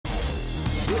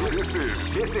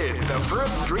This is the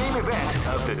first dream event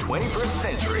of the 21st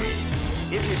century.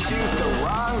 If you choose the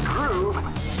wrong groove,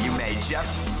 you may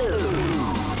just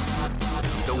lose.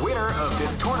 The winner of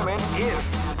this tournament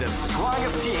is the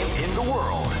strongest team in the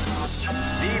world.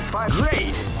 These five...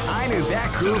 Great! I knew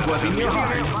that groove was in your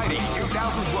heart. Fighting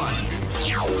 2001.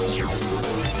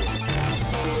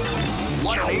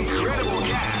 What an incredible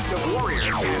cast of warriors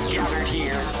has gathered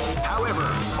here. However,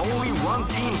 only one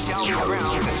team shall be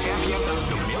crowned the champion of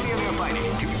the Millionaire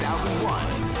Fighting 2001.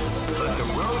 But the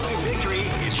road to victory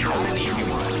is not an easy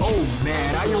one. Oh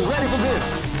man, are you ready for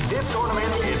this? This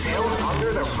tournament is held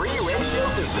under the free ratio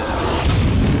system.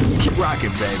 Keep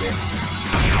rocking, baby.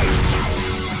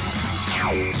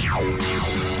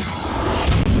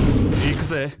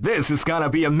 This is gonna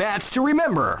be a match to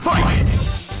remember. Fight!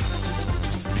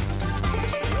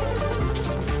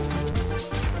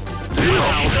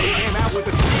 Wow, they came out with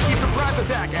a cheeky surprise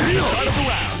attack at the start of the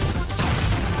round.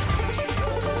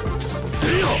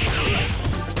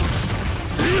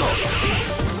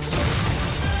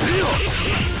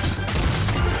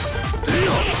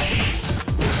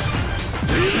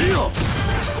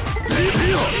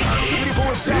 Beautiful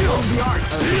attack on the art of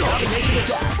the combination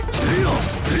attack.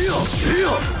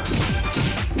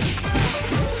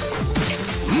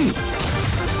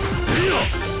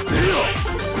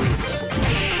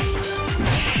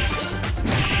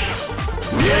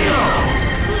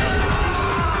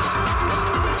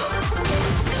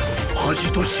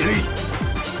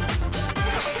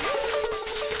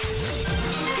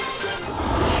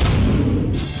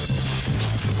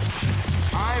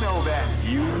 I know that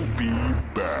you'll be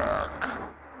back.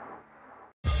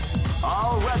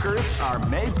 All records are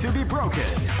made to be broken.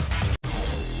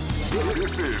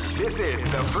 This is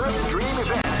the first dream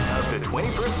event of the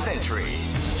 21st century.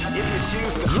 If you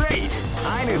choose the... Great!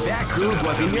 I knew that groove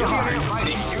was in your heart.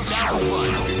 Fighting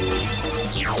 2001.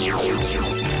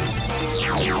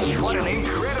 What an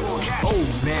incredible catch! Oh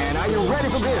man, are you ready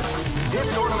for this? This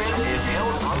tournament is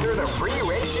held under the free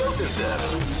ratio system.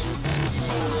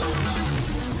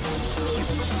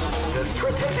 The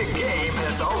strategic game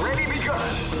has already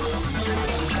begun.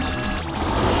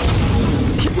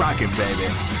 Keep rocking, baby.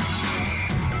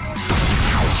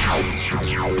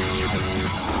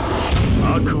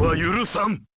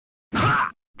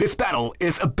 This battle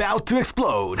is about to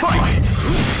explode. Fight!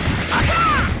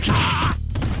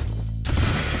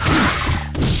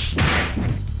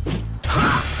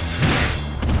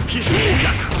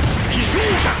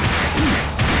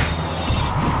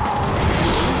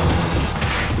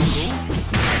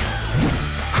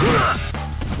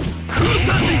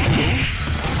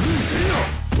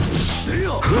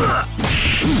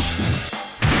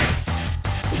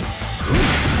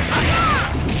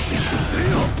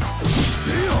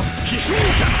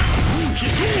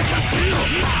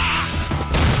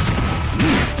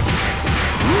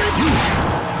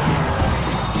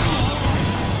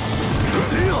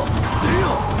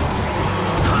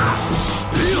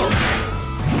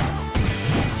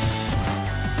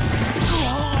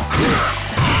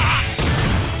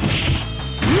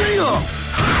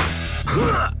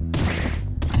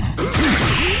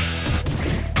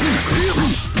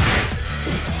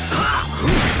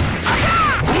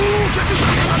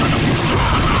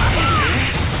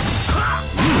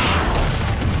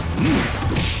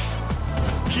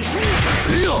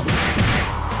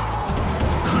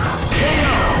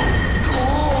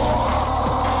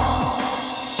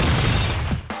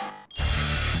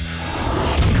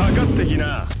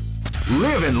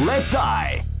 Live and let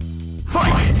die.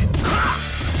 Fight!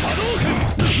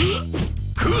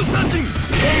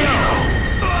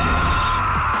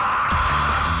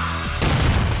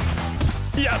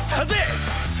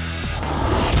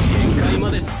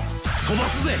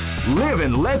 Live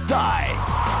and let die.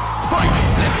 Fight!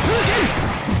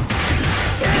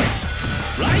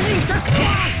 Rising attack!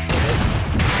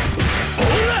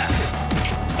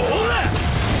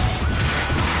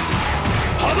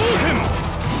 Hadouken!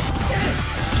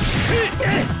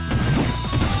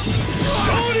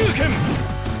 Shoryuken!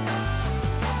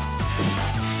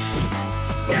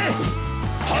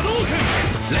 Hadouken!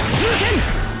 Left Ryuken!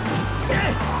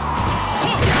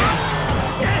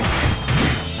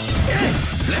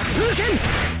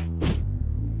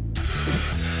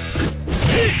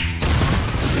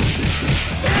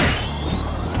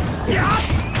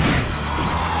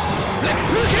 Left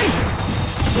Ryuken!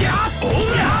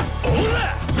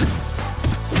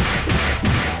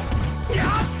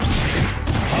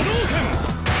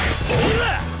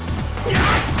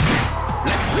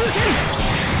 Left Ryuken!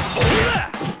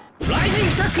 Rising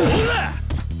attack!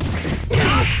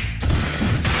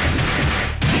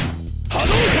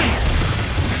 Hadouken!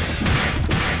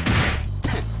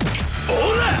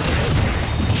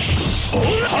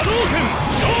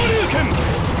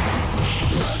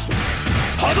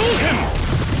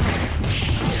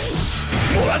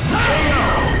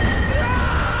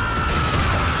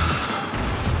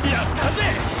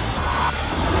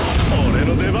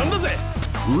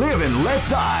 Live and let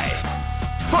die.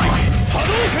 Fight!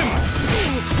 Hadouken!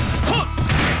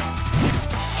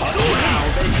 Hadouken! Wow,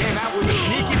 they came out with a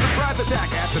sneaky surprise attack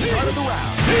at the start of the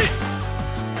round.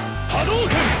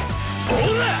 Hadouken!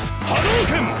 Ora!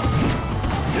 Hadouken!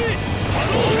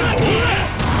 Hadouken! Ora!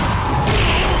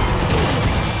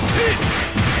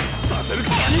 Saseru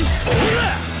ka? Ora!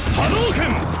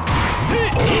 Hadouken!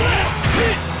 Ora!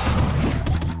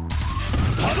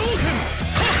 Hadouken!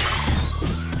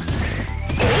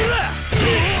 Ora!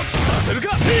 Saseru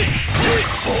ka?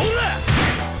 Ora!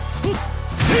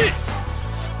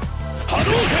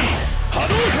 Hadouken!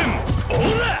 Hadouken!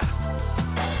 Ora!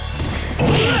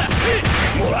 Ora!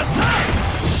 もらった！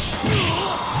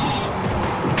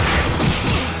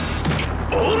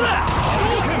オラ！波動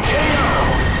拳！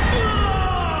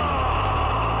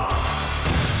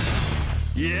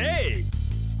イエー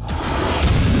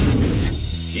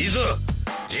イ！いざ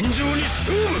尋常に勝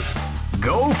負！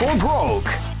 Go for broke!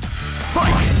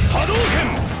 Fight! 波動拳！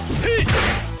せい！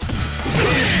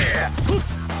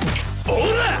オ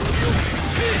ラ！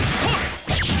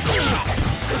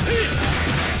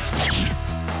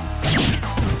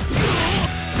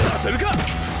させるか！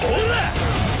オラ！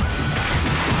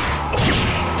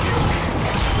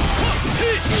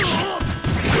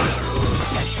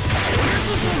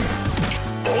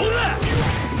オラ！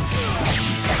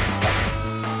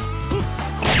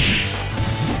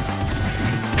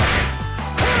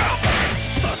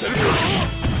させるか！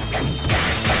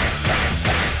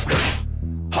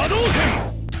波動拳！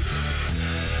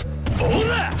オ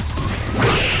ラ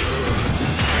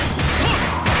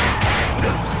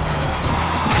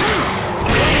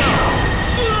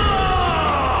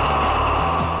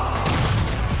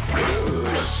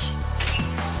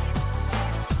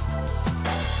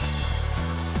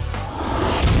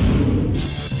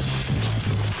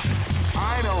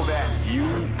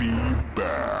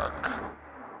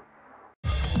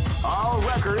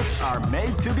！Are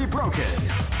made to be broken.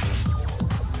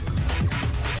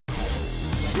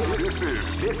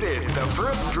 This is the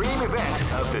first dream event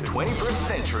of the 21st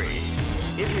century.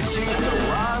 If you choose the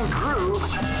wrong groove,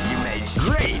 you made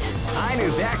great. I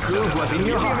knew that groove was in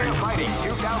your heart. Fighting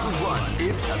 2001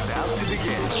 is about to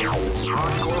begin.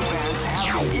 Hardcore fans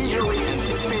have been eagerly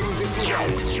anticipating this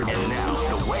event, and now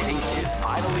the waiting is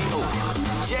finally over.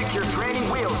 Check your training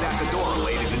wheels at the door,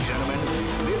 ladies and gentlemen.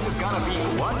 This is gonna be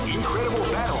one incredible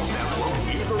battle that won't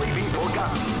easily be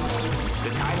forgotten. The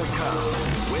time has come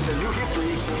when the new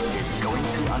history is going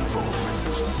to unfold.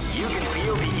 You can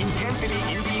feel the intensity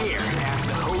in the air as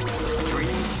the hopes,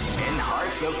 dreams, and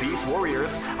hearts of these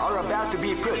warriors are about to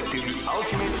be put to the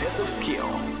ultimate test of skill.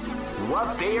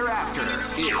 What they are after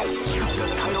is the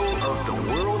title of the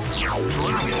world's strongest.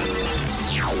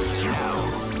 Now,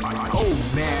 oh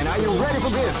man, are you ready for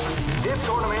this? This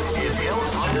tournament is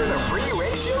held under the free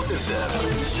ratio system.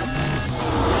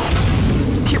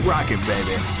 Keep rocking,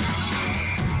 baby.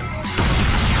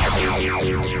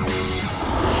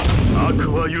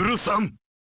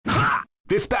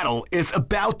 This battle is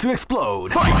about to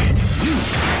explode. Fight!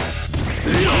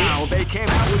 Wow, they came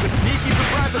out with a sneaky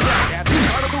surprise attack at the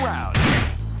start of the round.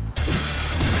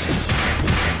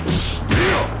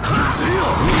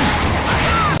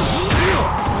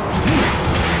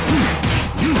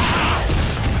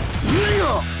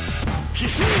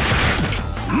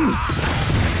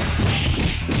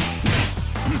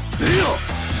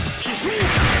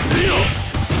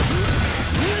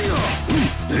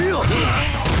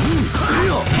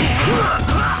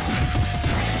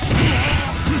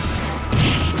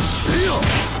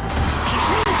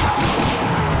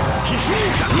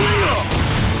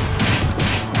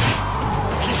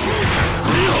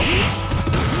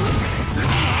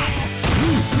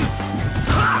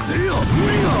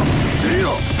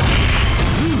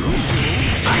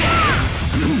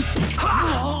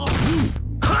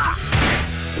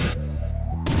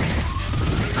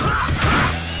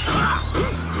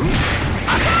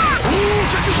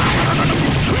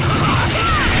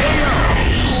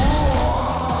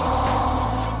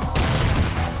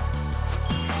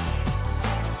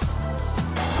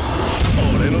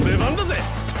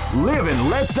 Live and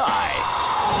let die.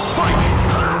 Fight!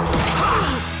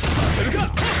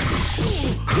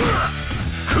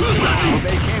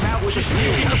 They came out with a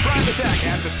sneaky surprise attack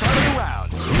at the start of the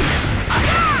round.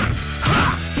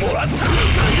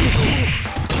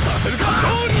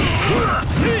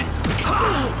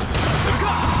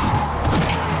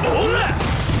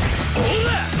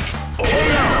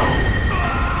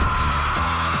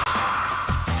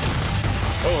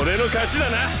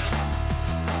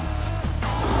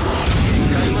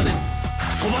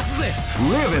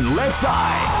 Live and let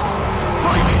die.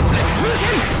 Fight!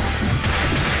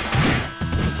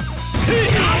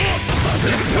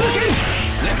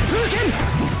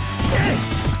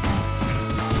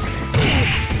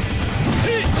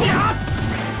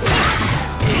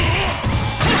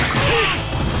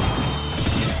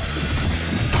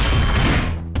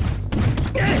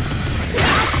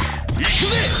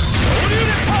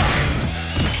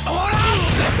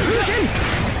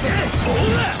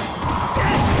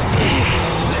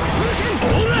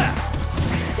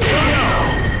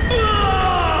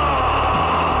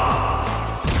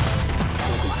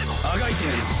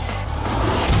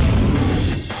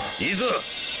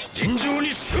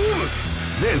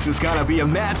 This is gonna be a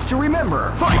match to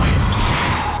remember. Fight!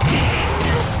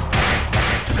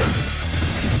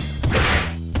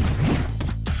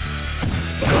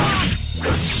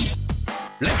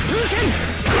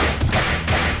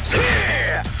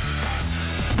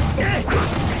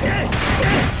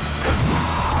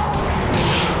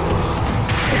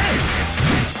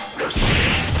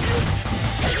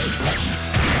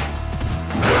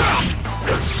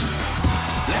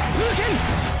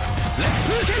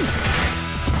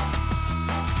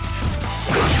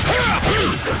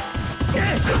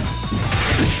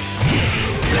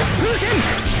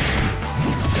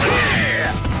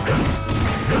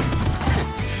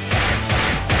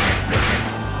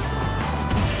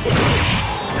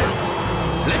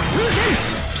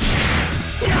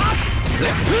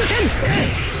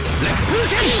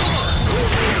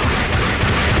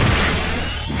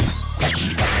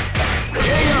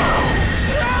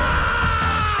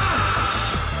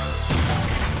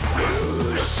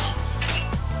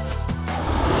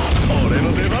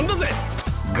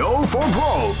 Go for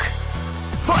broke.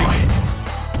 Fight!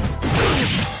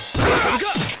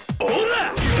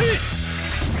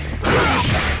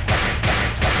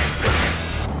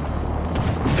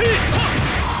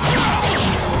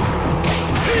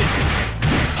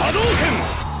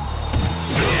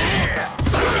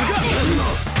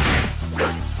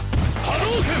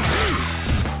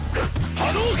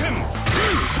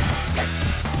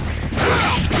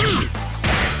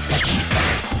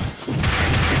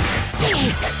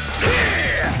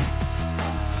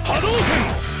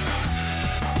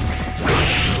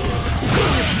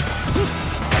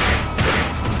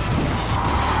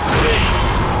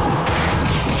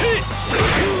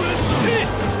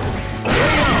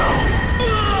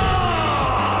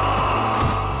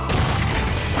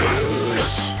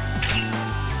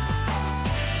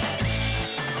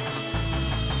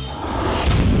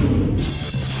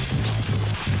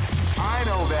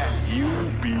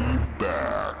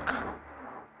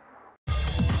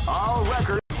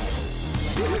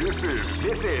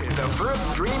 This is the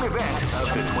first dream event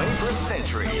of the 21st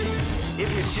century.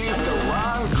 If you choose the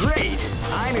wrong, great!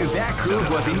 I knew that groove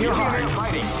was in your heart.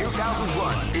 Fighting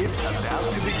 2001 is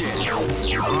about to begin.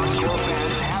 Hardcore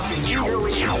fans have been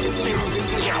eagerly anticipating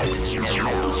this event, and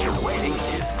now the waiting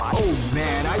is final. Oh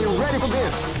man, are you ready for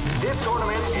this? This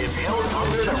tournament is held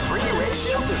under the free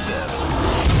ratio system.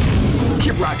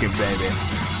 Keep rocking, baby.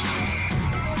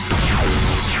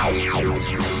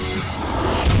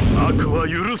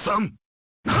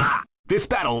 This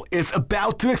battle is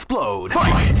about to explode.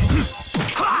 Fight!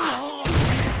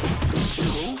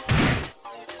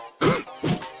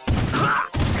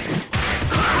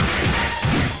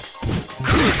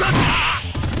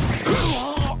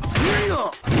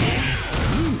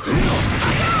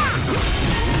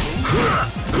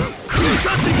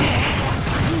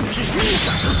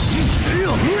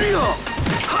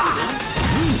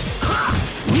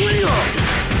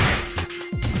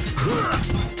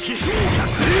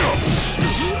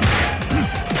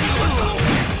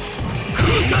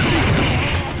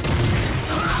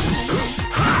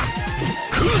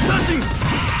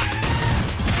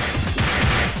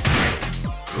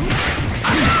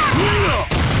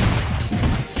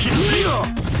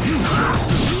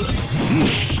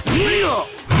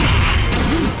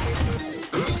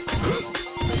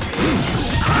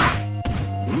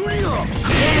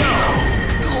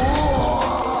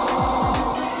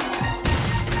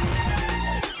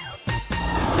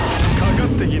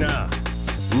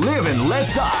 Live and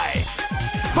let die.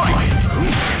 Fight!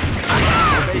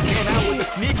 They came out with a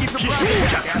sneaky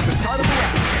surprise at the start of the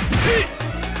round.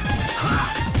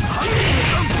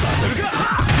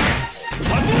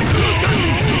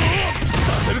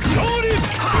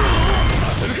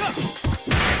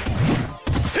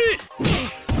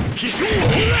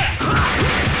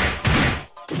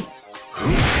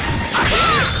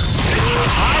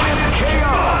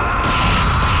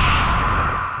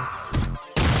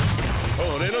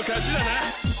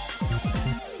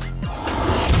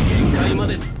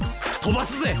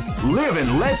 Live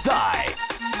and let die.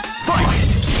 Fight!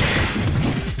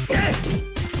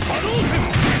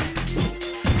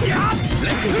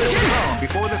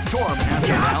 before the storm has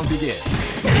the round begins.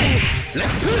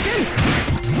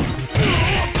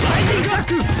 Rising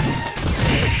attack!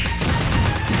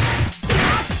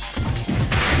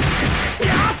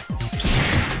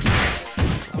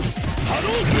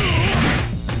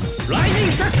 Rising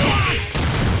attack!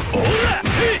 Ora!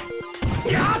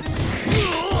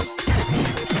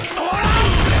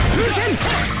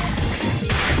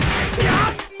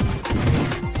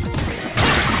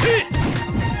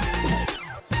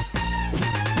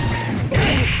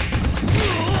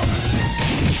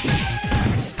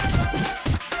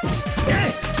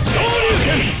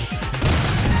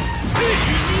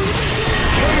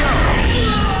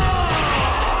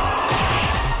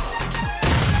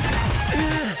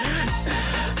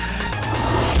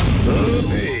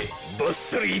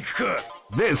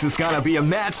 This is gonna be a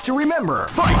match to remember.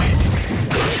 Fight!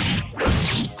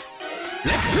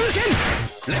 Left Puken!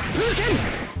 Left Puken!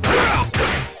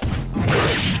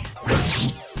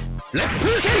 Left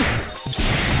Puken!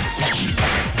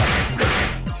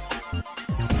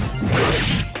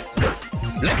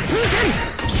 Left Puken!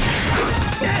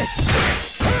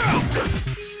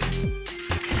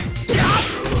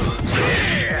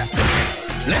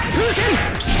 Left Puken!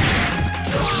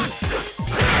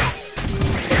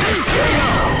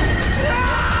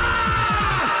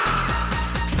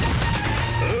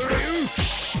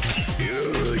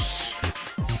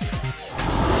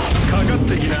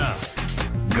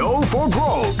 Go for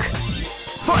broke!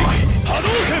 Fight!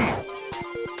 Hadouken!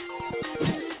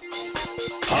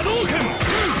 Hadouken!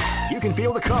 You can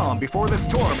feel the calm before the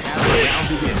storm as the round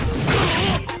begins.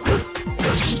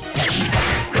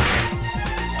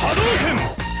 Hadouken!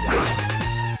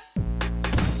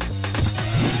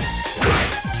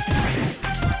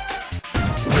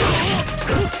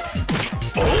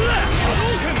 Ora!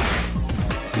 Hadouken!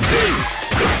 See!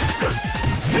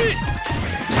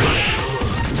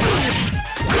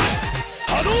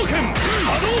 Hadouken!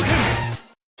 Hadouken!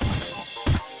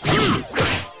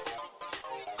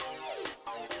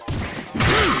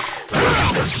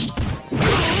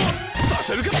さ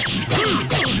せるか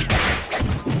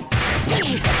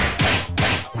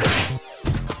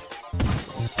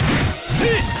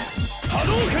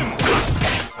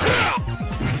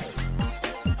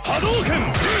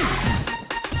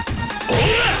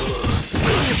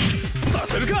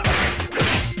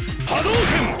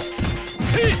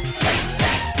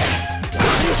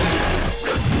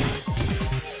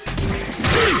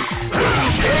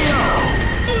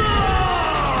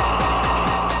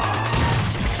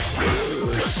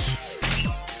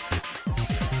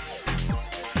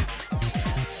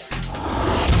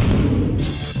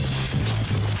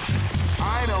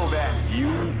！I know that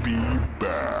you'll be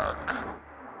back.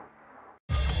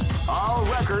 All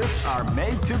records are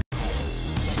made to.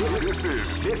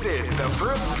 This is the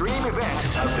first dream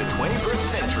event of the 21st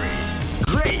century.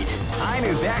 Great! I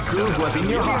knew that groove was in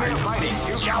your heart. Fighting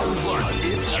 2001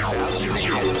 is about to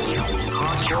begin.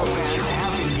 Hardcore fans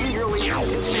have been eagerly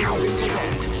anticipating this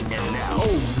event, and now.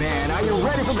 Oh man, are you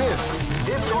ready for this?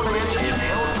 This tournament is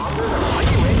held under the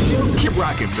free ratios. Keep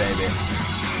rocking, baby.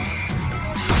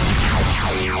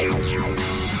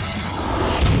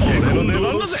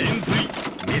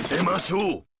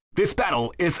 This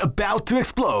battle is about to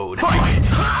explode. Fight!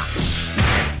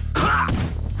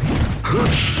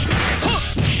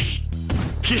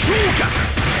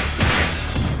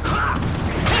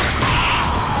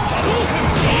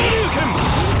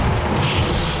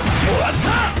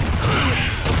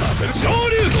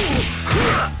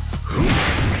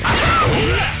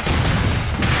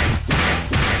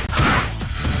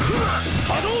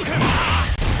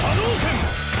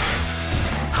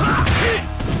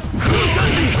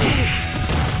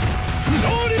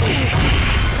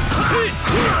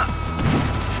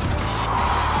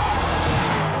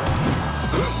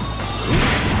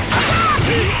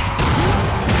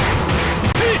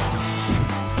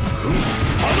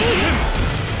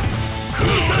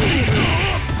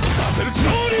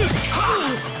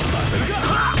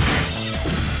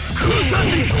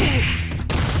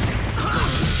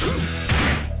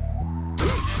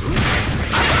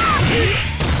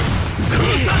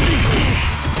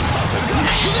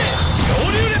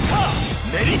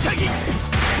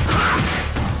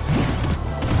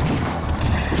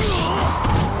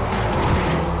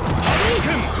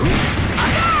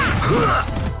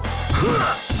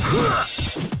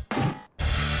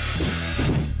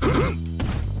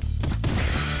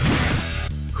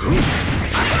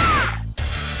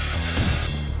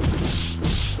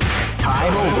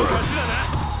 Time over.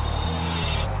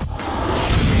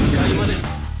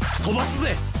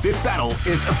 This battle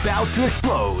is about to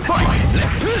explode. Fight!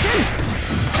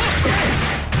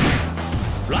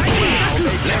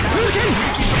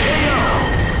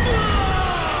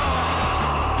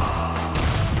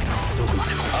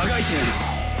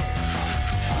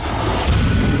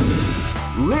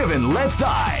 Live and let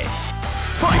die.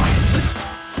 Fight!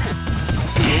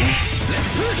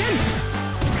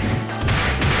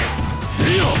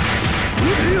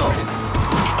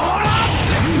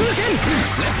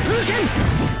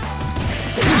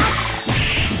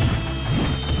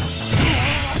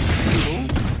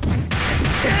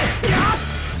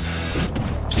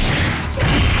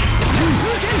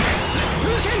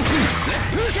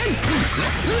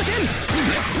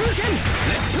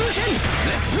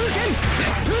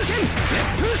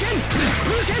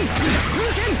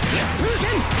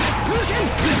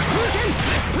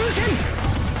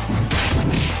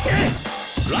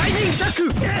 Rising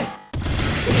attack!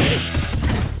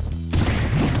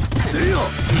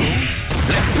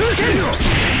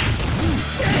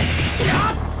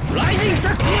 Rising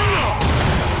attack!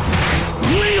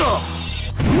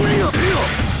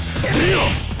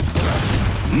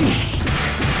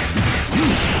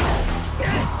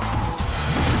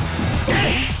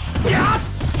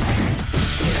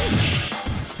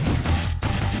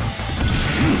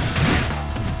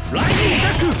 Rising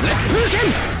attack!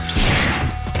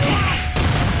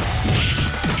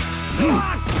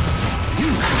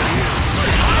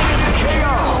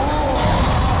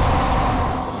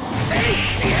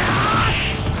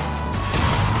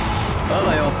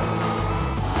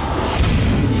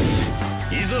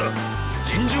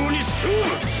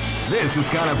 This is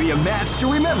gonna be a match to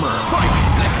remember. Fight!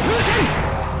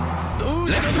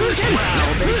 Those are the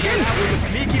round. They came out with a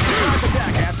sneaky surprise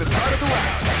attack at the start of the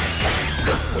round.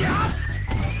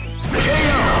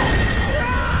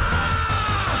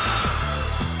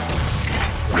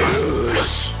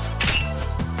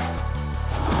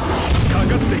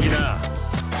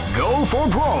 Go for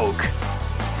broke.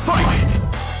 Fight!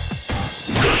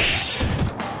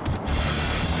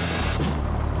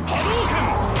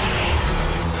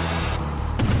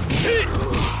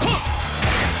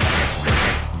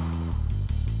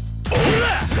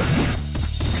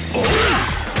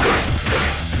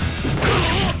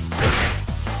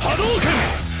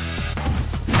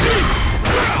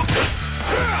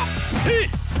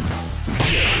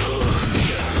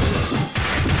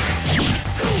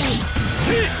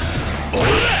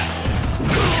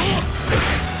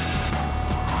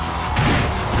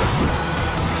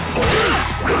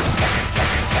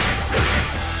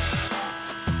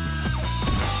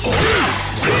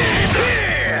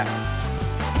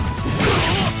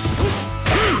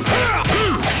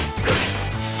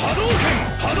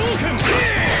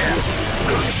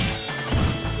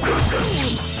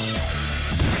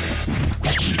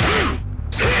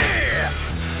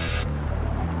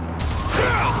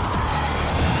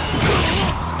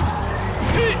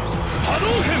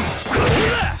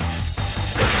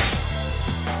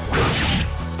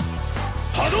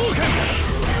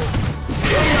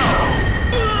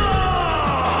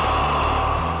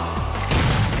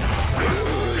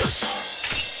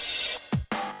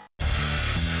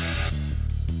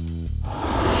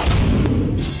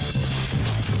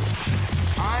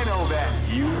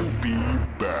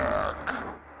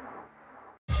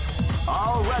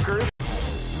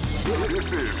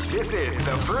 This is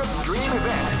the first dream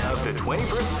event of the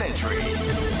 21st century.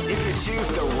 If you choose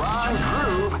the wrong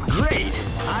groove, great!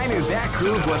 I knew that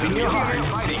groove was in your heart.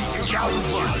 Fighting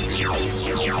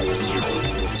 2001.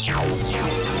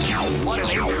 What an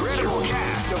incredible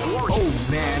cast of warriors. Oh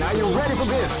man, are you ready for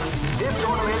this? This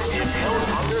tournament is held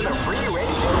under the free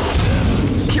ratio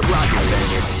system. Keep rocking,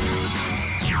 baby.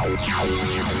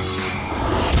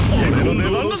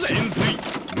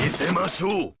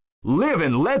 Live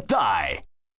and let die.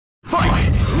 Fight!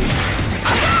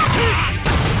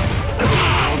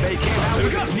 They came out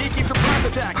with a sneaky surprise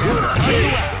attack.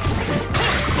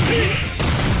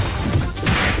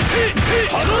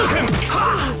 Hadouken!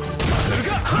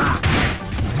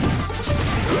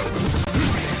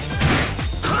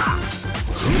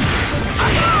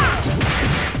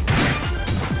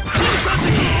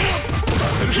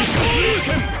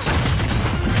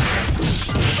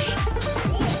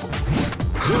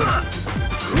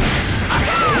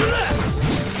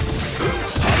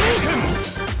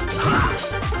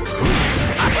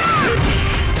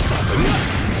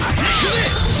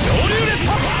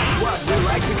 What we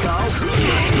like to call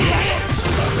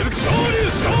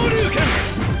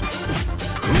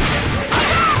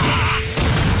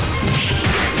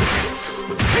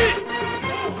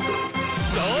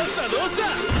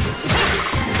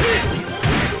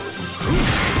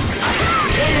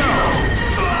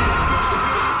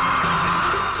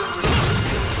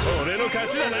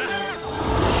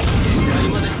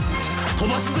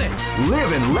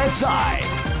Live and let die.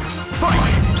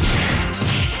 Fight!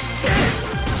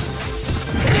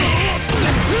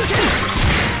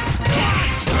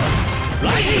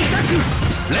 Rising attack!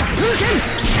 Left hook!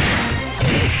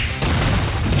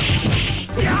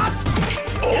 Yeah!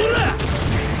 Ora!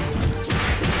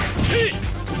 See!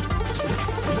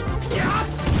 Yeah!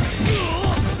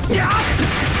 Yeah!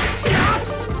 Yeah!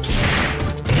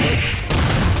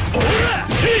 Ora!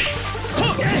 See!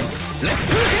 Left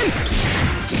hook!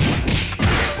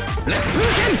 Left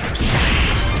hook!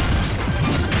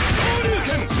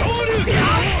 Shoryuken! Shoryuken!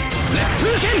 Left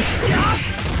hook! Yeah!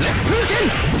 Left hook!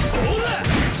 Ora!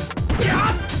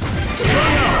 Yeah!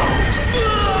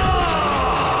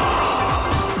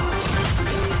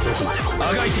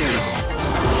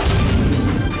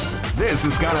 This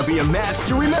is gonna be a match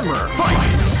to remember.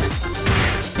 Fight!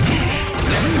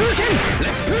 Left hook!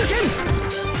 Left hook!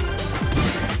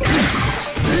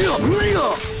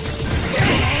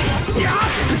 Yeah!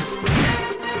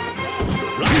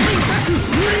 Rising attack!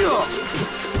 Left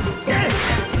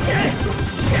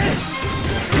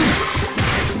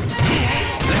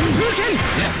hook!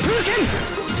 Left hook!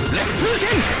 Left hook!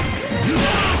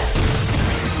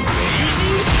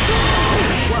 Raging storm!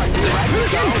 Left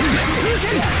hook! Left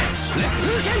hook! Left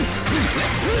hook! Left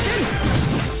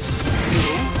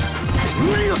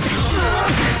hook!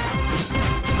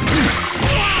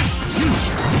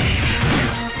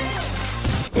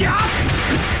 Yeah!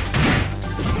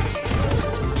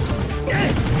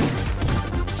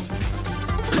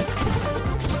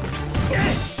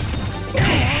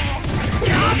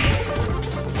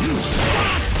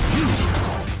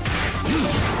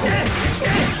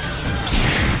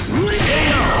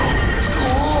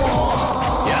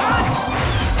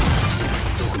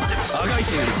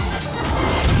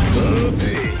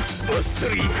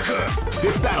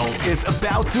 This battle is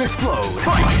about to explode.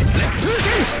 Fight! Left hook!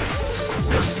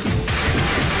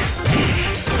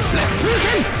 Left hook!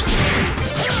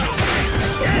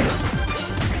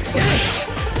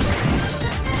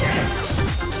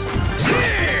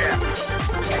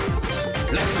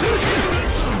 Left hook! Left hook!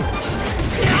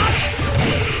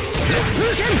 Left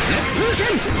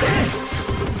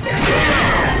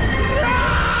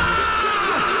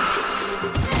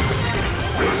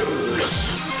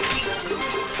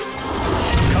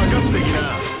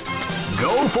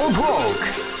Go for broke.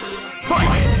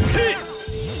 Fight!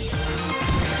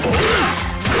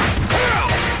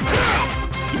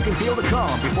 You can feel the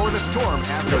calm before the storm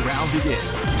as the round begins.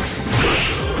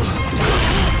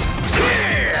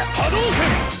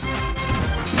 Hadouken!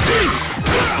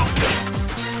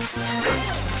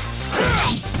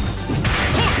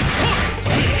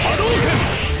 Hadouken!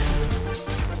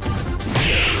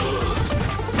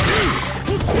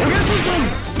 Kogetsu-san!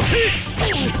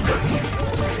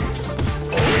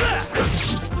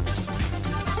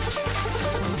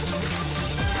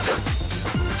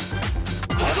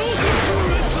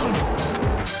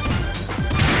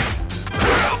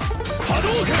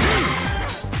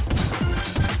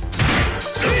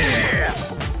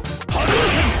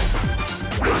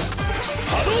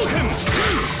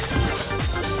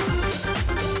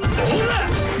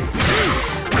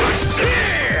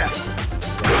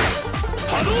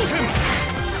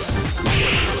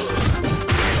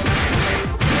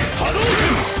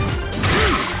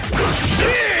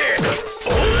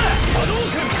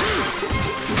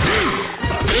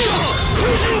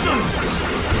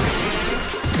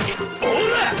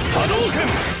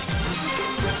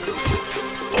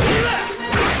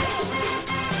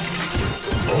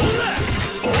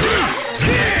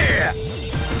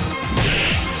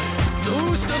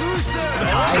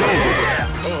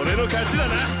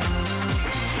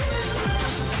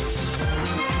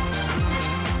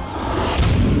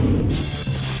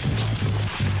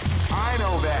 I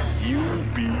know that you'll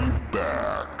be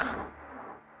back.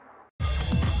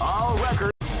 All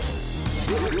records.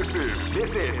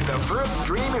 This is the first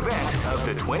dream event of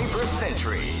the 21st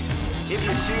century. If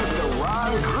you choose the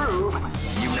wrong groove,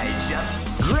 you may just...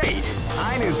 Great!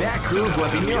 I knew that groove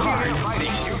was in your heart.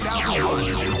 Fighting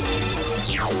 2001.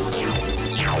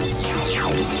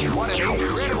 What an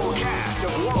incredible cast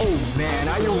of... Oh man,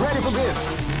 are you ready for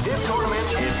this? This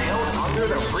tournament is held under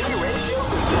the free ratio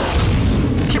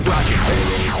system. Keep rocking,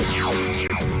 baby.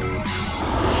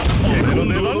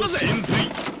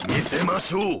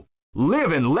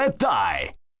 Live and let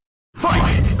die.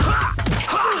 Fight!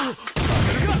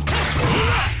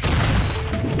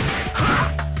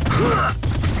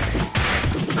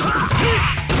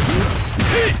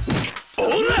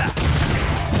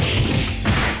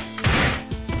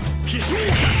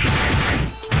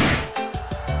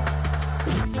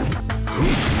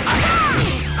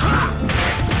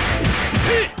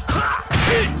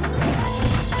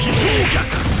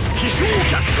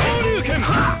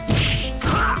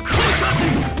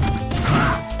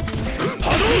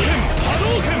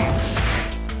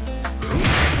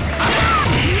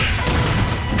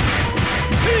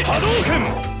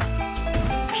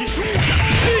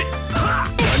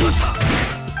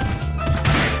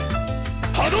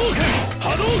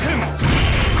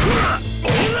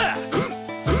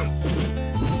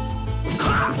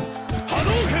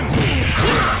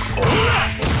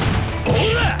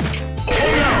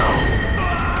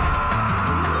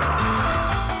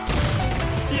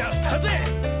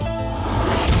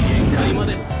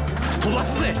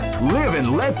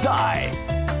 and let die.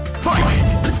 Fight!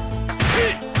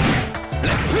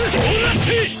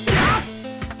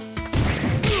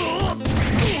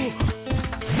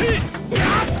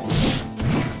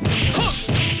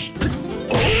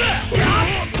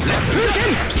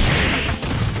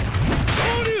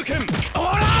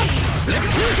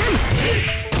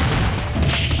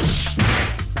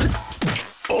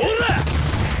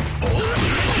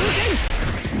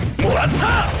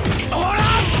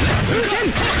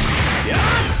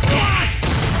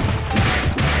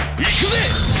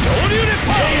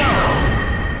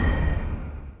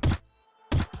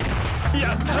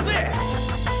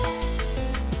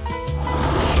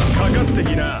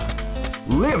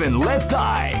 Live and let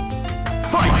die.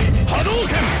 Fight!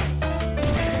 Hadouken!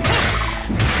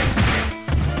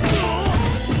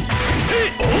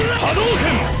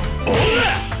 Hadouken!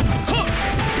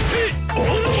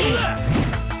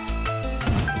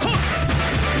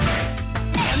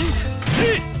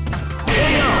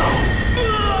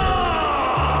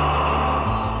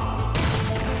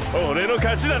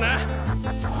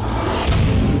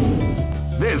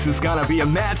 This is gonna be a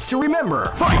match to remember.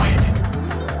 Fight!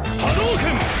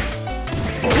 Hadouken!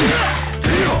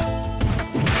 Feel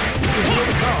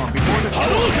the calm before the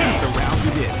round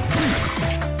begins.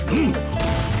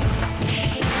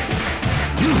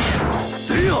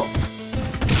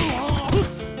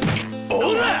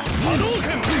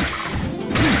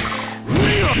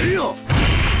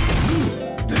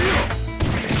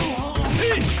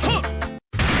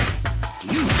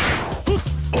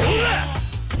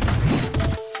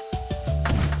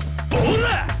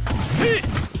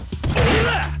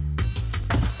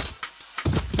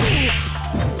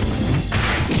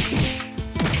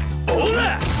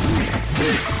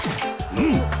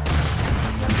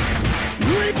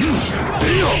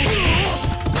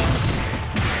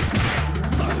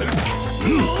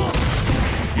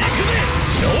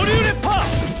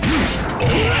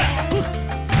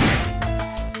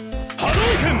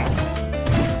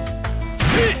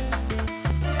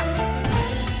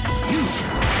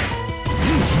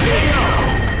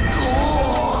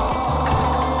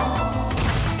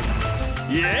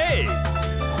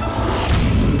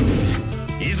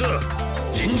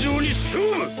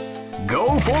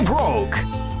 Go for broke.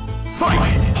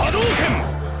 Fight! Hadouken!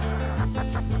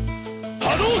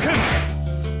 Hadouken!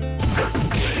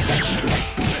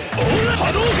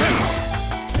 Hadouken!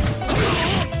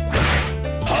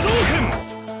 Hadouken!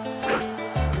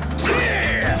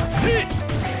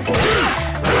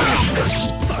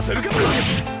させるか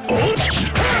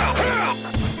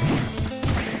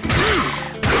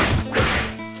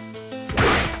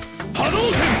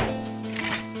Hadouken!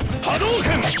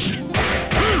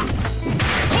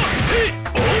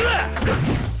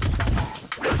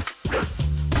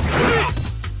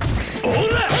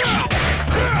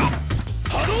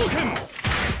 Hadouken!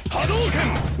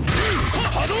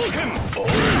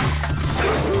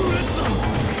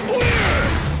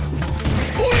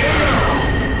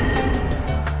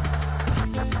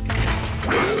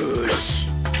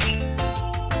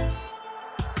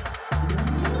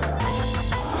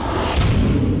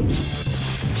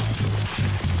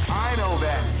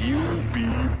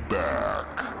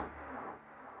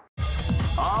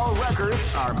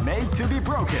 Are made to be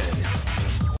broken.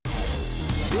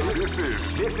 This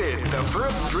is the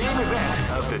first dream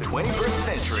event of the 21st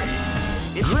century.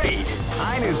 Great!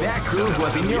 I knew that groove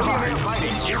was in your heart.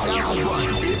 Fighting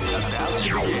 2001 is about to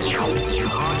begin.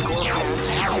 Hardcore fans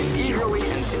have been eagerly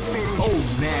anticipating. Oh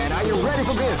man, are you ready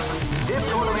for this? This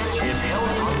tournament is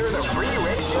held under the free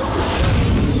ratio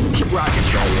system. Keep rocking,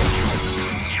 baby.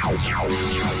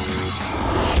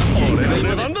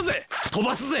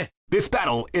 This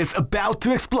battle is about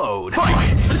to explode. Fight!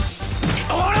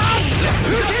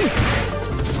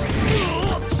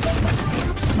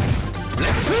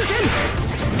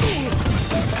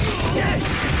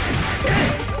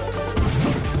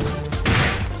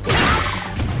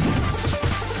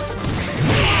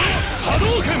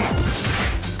 Hadouken!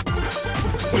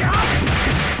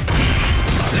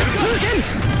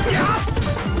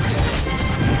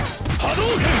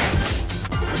 Hadouken!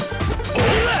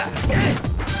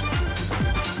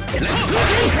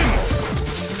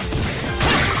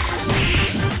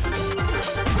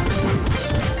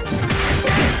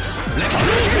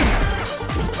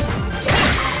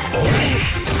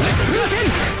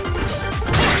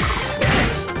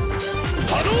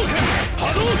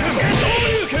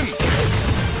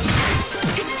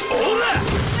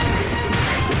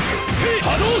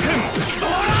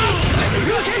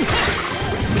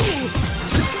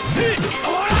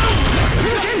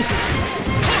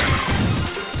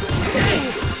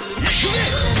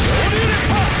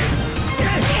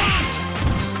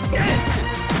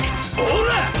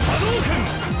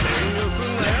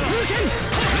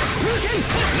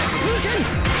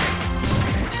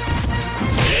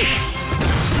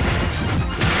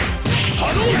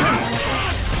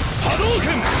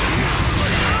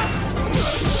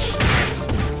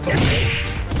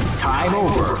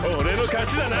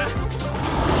 ちだな。か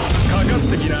かっ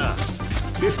てきな。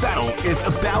 This battle is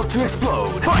about to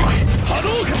explode. Fight! 波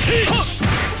動拳。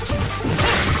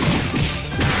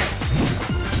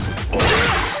おら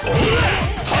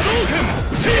波動拳。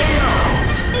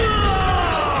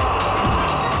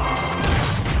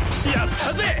やっ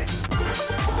たぜ。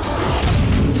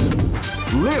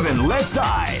 Live and let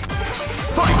die.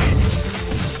 Fight!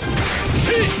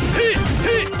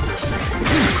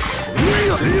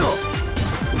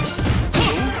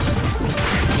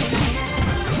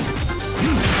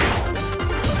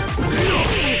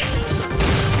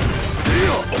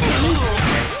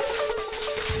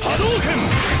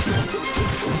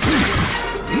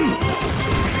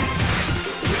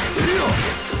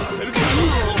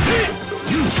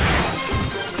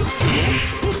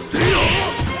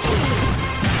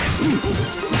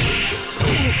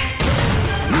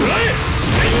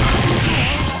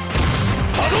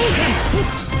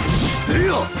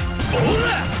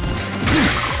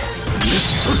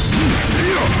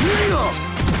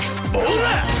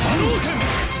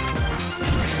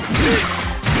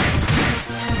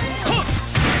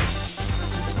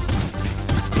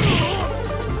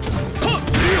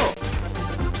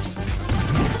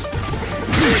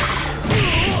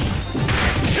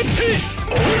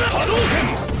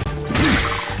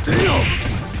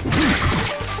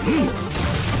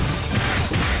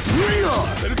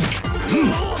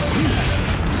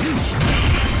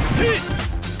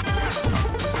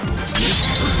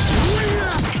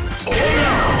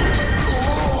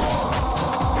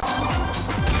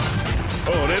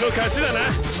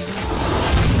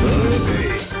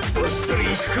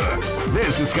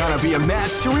 This is gonna be a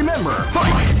match to remember.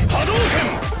 Fight!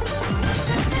 Hadouken!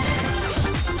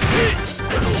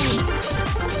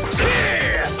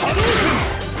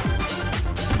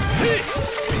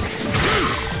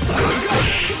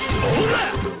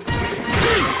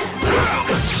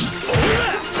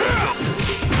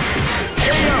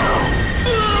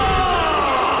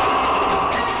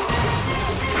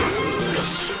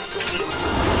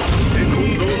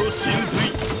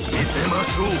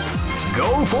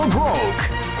 Go for broke!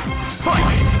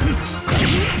 Fight!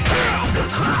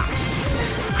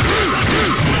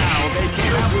 Wow, they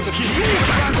came out with the huge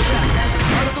attack at the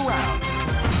start of the round.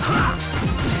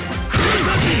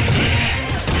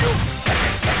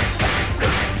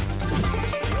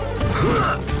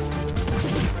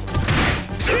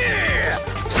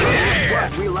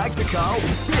 What we like to call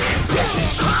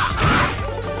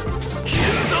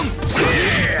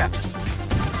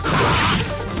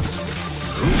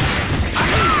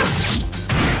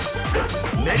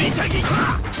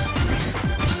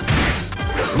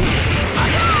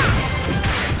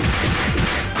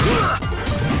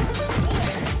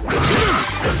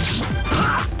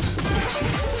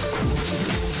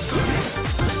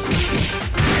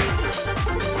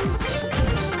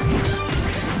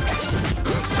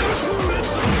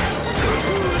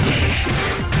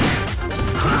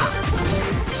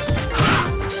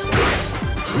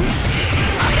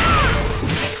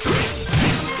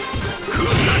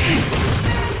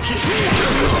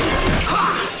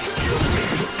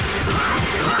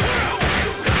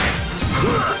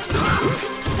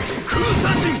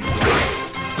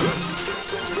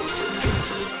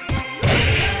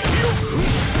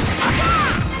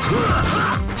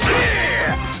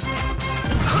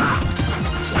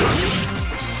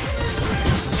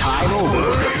time over.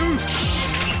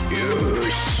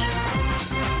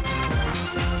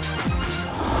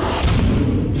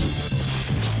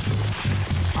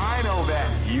 I know that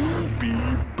you'll be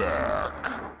back.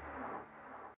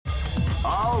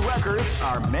 All records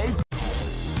are made.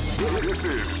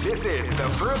 This is the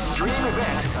first dream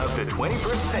event of the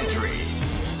 21st century.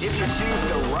 If you choose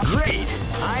the right... Great!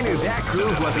 I knew that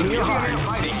groove was in your heart.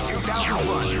 Fighting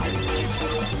 2001.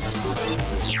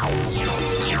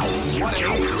 What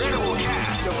an incredible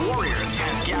cast of warriors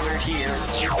has gathered here.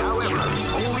 However,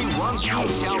 only one team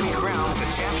shall be crowned the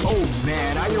champion. Oh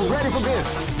man, are you ready for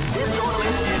this? This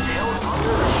tournament is held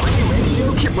under the free ratio.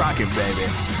 Keep rocking, baby.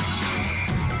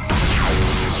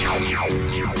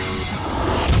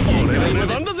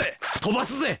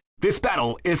 This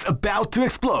battle is about to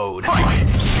explode. Fight!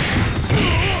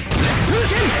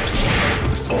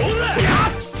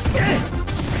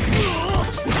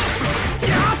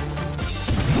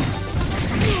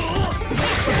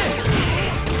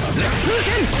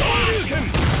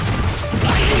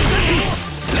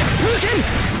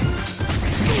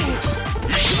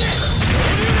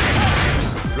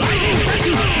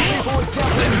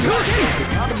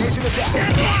 Combination attack.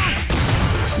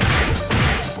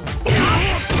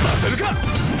 させるか。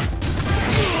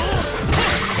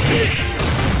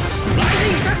ライジ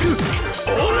ングタック。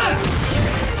オーラ。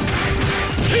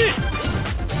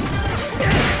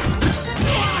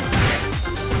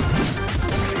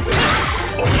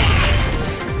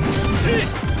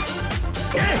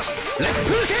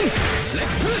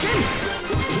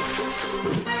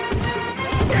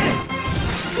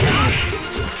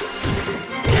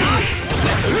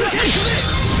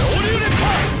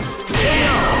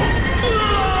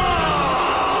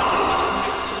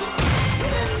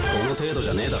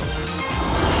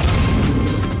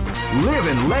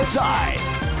die.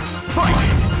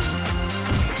 Fight!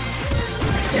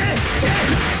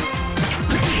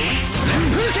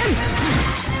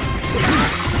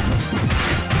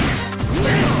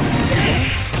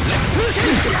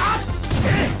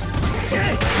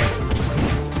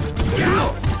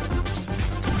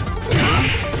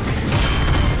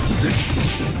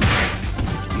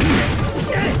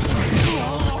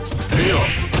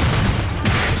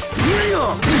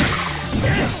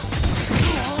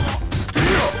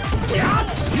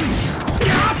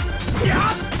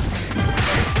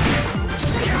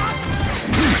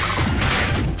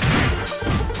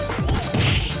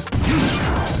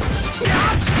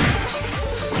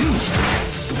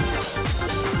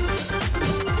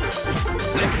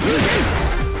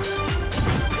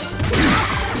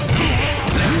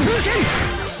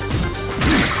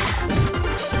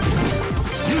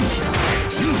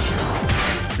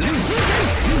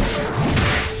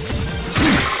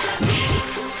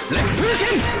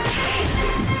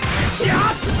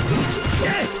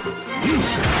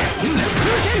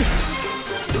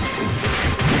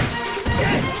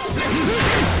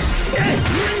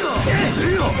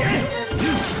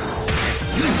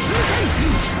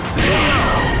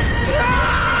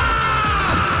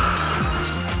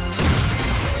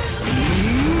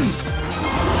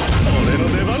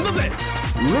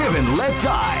 Live and let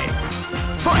die.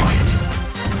 Fight!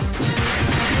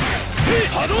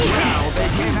 Now they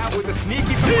came out with a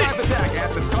sneaky surprise attack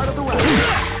at the start of the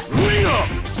round.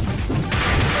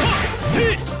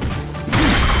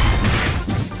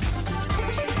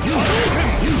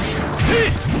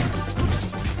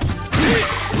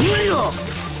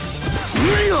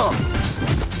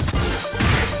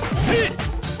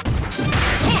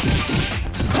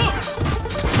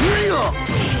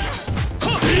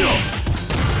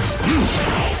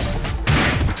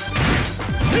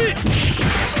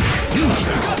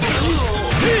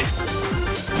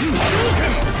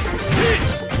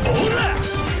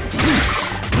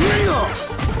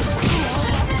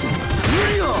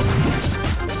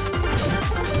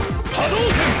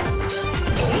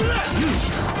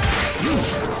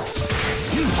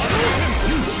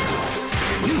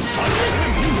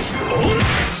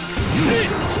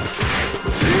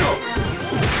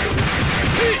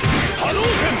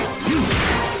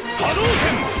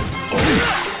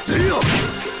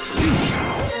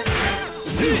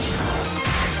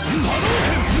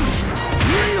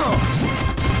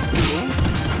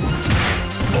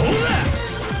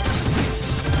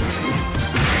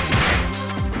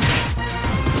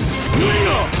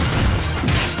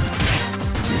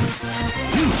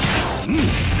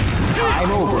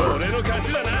 Time over.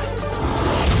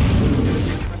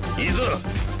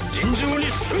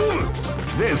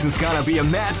 This is gonna be a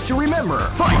match to remember.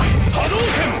 Fight!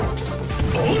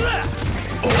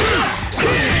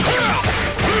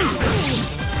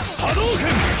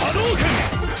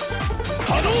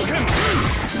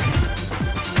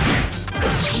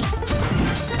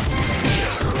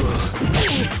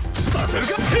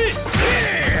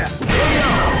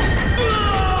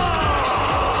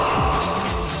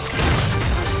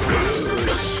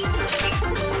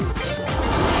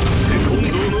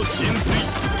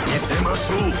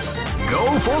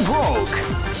 Go for broke.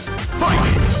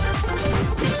 Fight!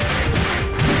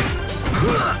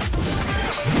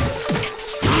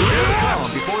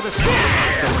 Calm before the storm.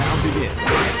 The round begins.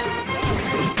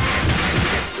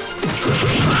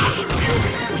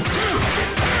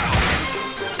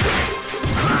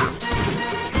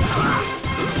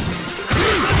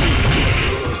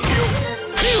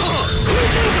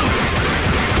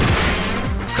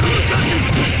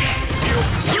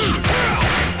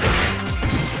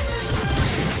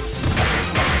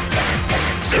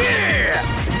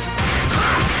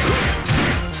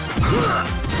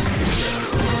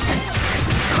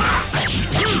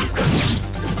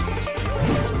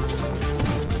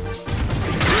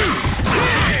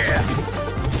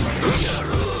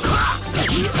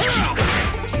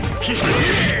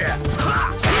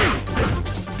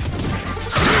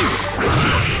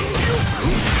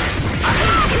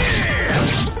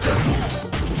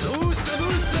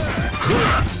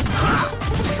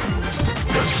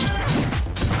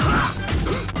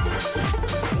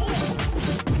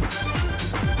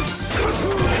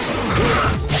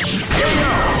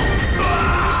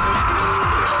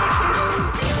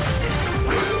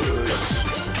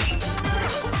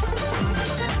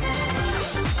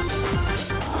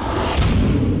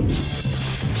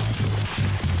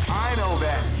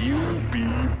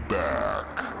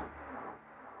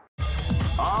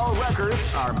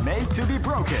 Are made to be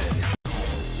broken.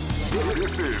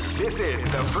 This is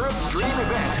the first dream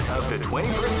event of the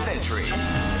 21st century.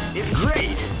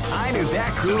 Great! I knew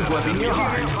that groove was in your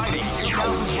heart. Fighting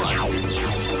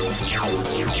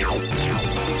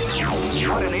 2001.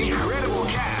 What an incredible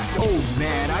cast! Oh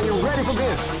man, are you ready for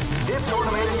this? This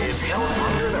tournament is held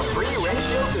under the free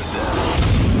ratio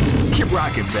system. Keep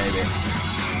rocking, baby.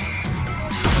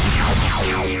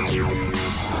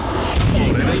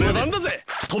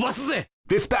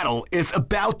 This battle is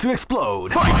about to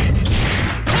explode. Fight!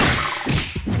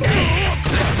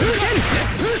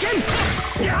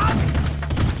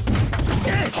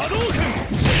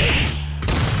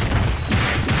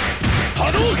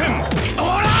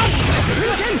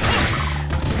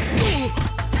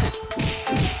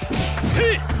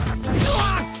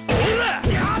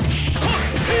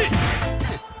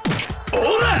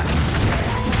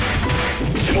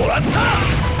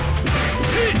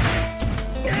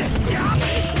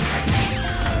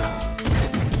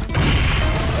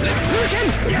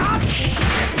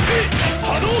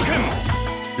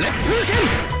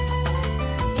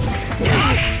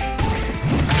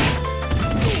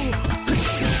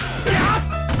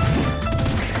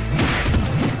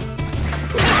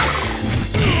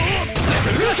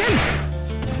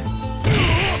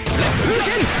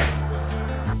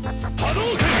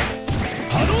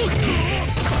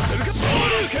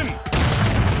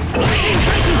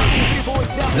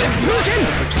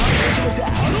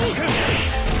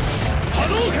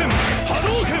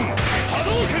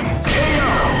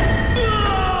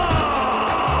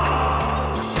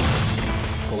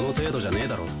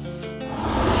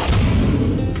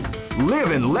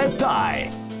 Live and let die.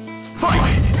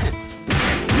 Fight!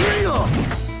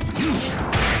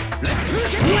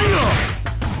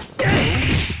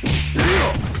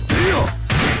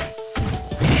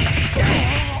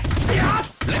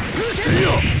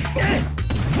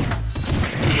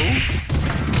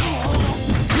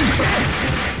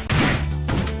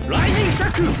 Rising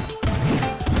attack!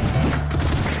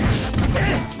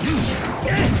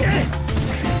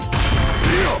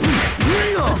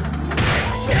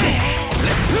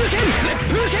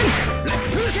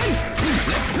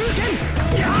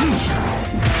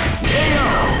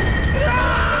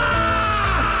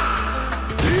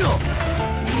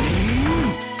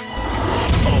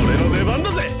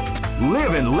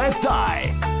 Live and let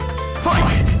die.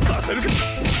 Fight!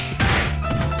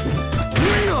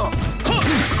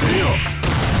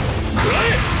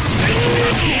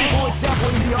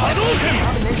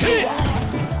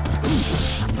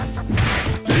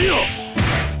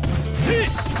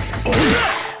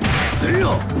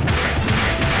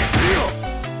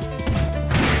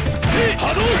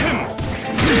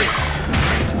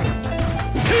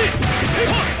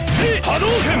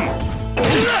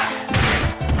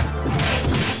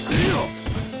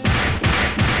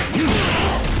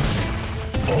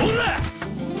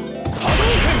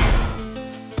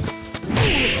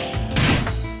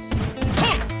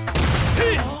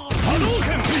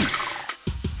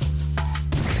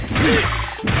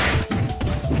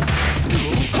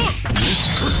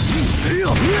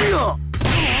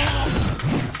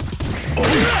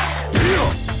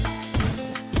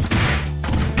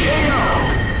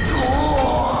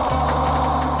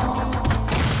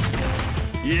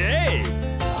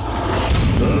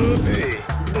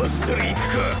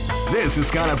 This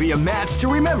is gonna be a match to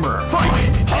remember.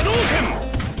 Fight!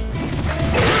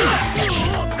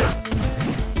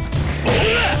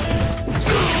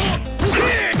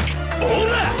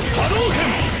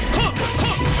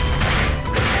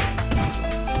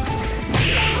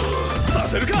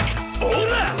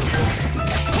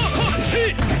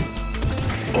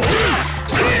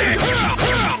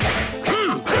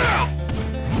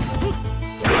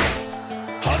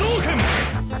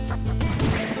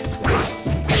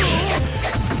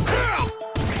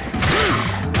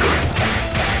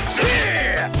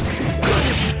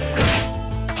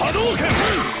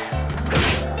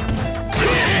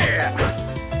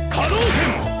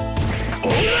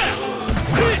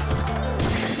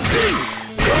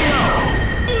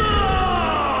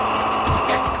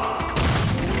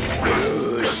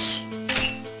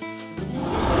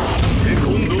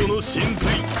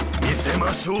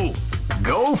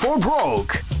 Go for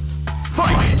broke.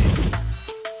 Fight!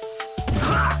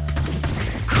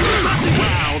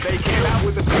 Wow, they came out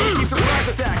with a sneaky surprise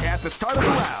attack at the start of the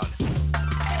round.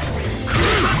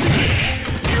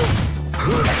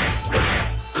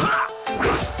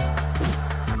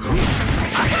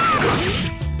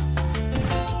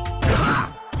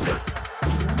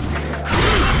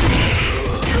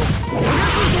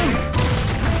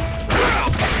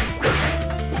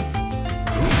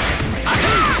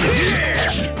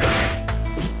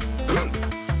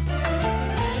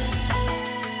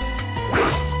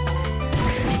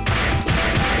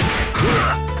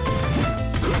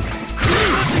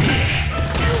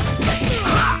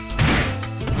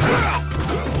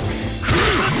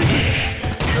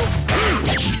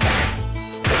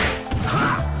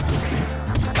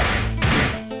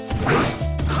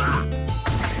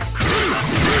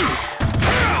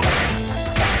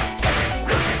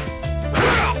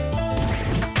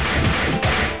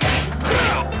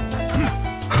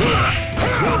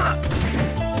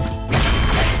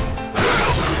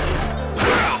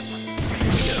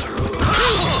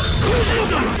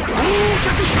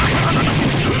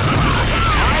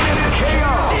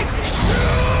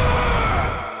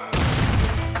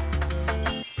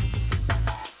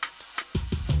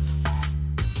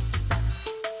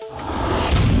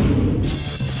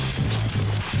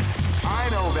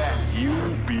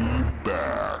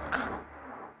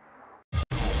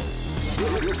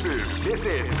 This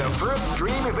is the first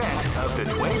dream event of the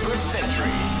 21st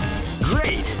century.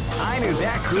 Great! I knew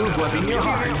that groove was in your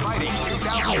heart. Fighting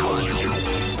 2001.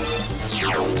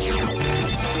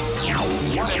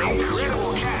 What an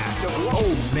incredible cast of...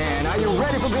 Oh man, are you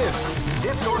ready for this?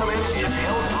 This tournament is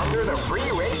held under the free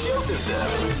ratio system.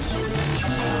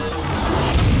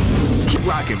 Keep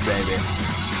rocking, baby.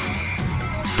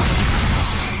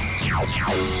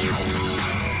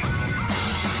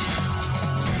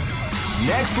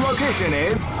 Next location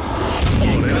is...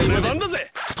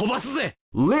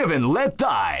 Live and let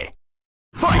die.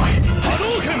 Fight!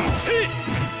 Hadouken! See!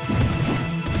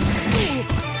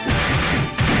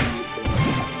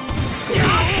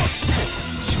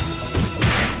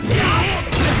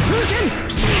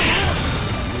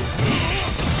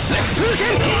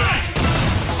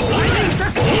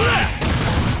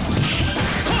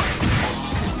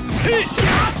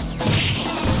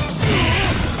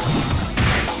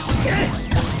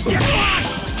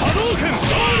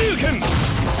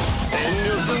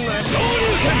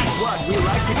 What, we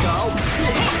like to go?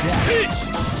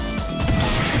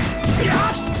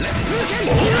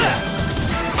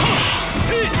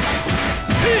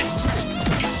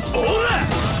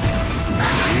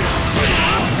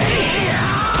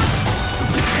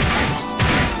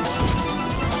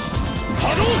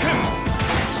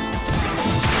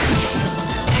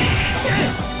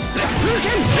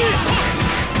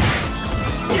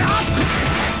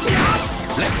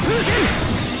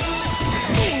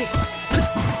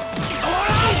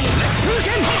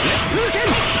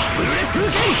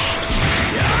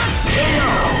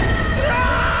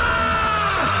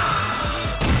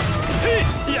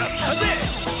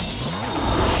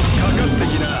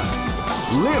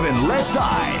 Live and let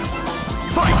die.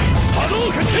 Fight!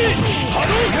 Hadouken!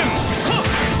 Hadouken!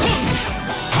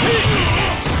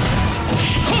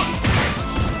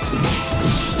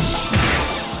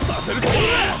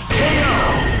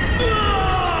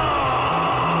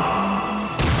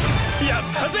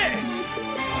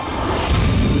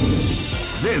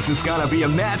 This is gonna be a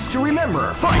match to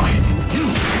remember. Fight!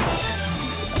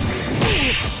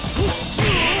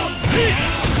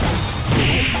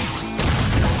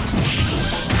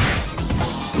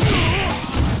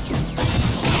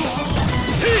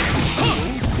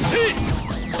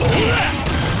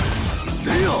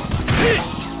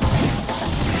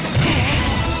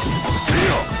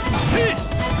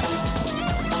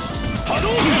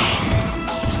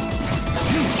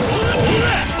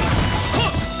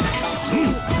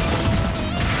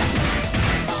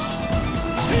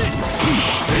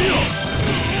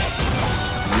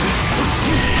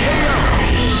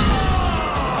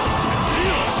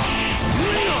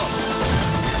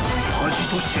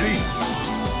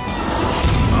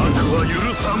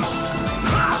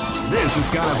 This is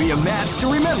gonna be a match to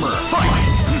remember. Fight!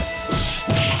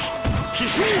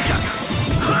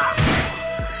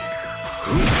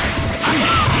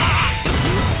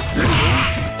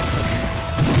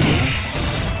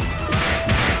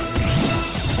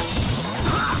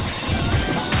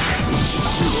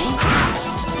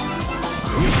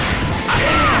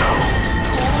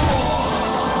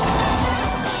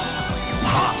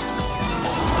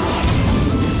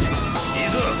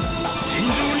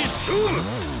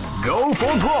 Go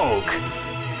for broke!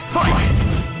 Fight!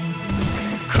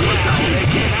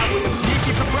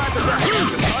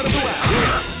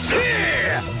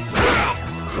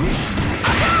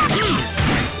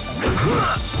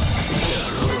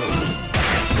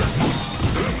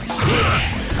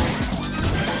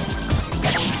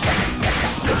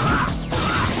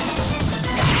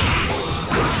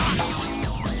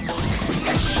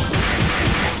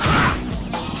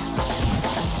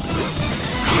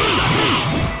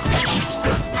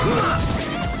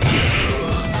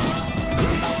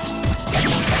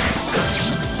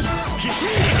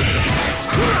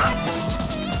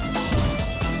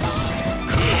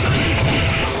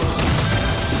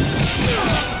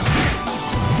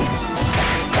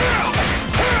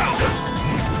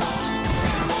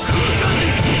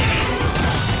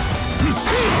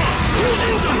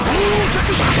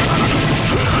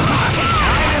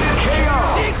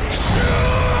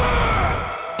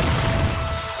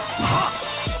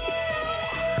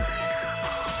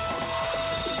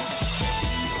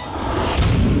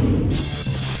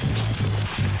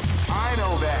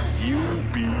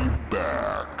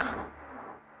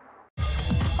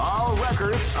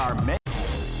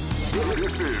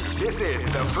 This is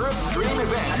the first dream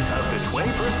event of the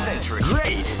 21st century.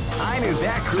 Great! I knew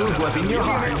that groove was in your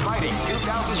heart. Fighting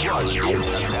 2001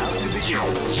 is about to begin.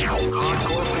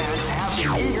 Hardcore fans have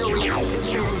been eagerly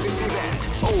anticipating this event.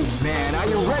 Oh man, are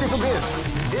you ready for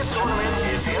this? This tournament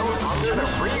is held under the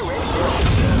free ratio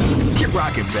system. Keep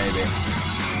rocking, baby.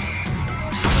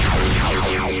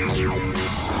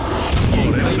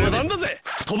 俺なんだぜ。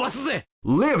飛ばすぜ。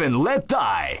 Live and let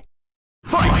die.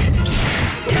 Fight!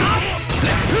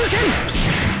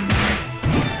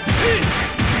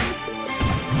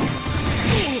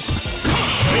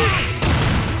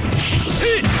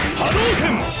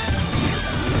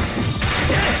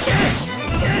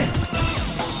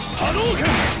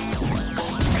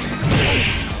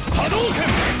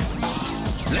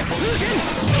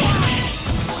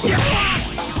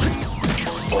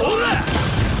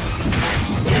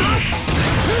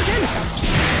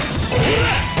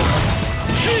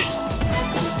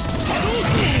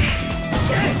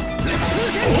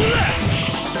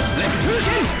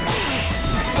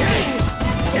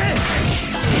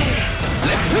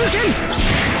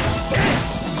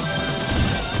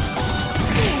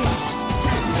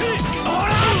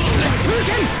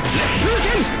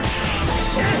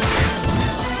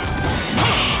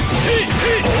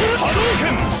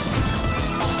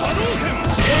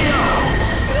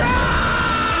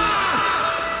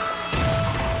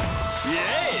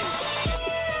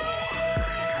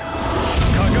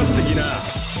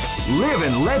 Live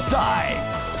and let die.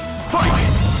 Fight!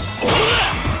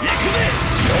 行くぜ。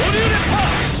昇竜烈波。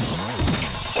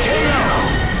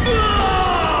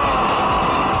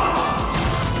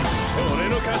俺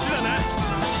の勝ちだな。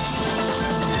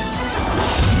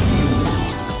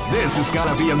 This is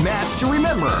gonna be a match to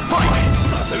remember. Fight!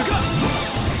 させるか。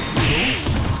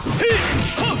せい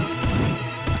はっ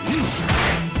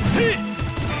せい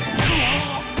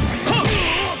はっ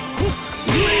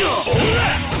お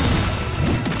ら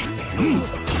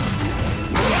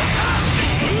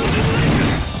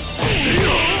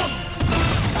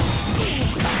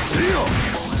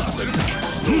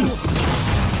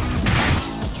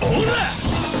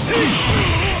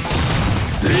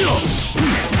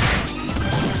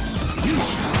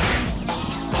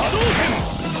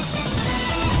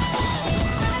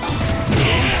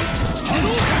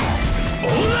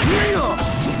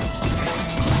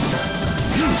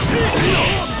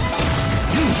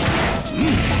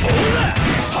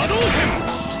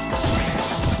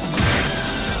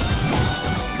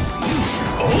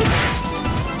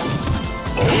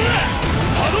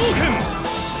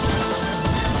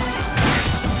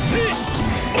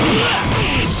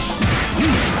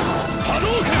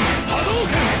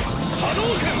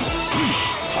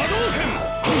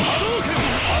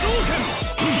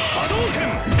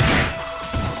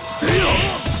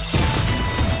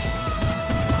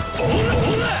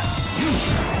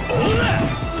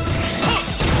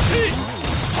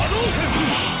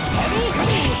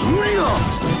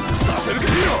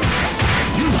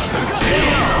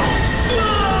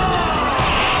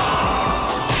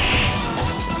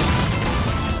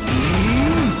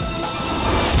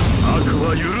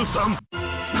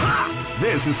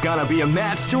This is gonna be a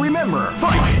match to remember.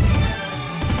 Fight!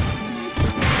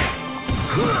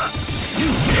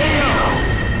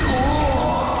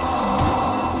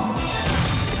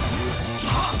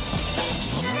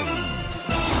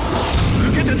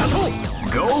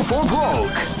 Go for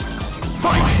broke.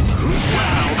 Fight!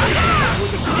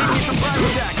 With the genius surprise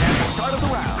attack at the start of the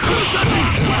round.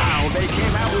 Wow, they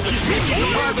came out with a genius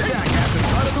surprise attack.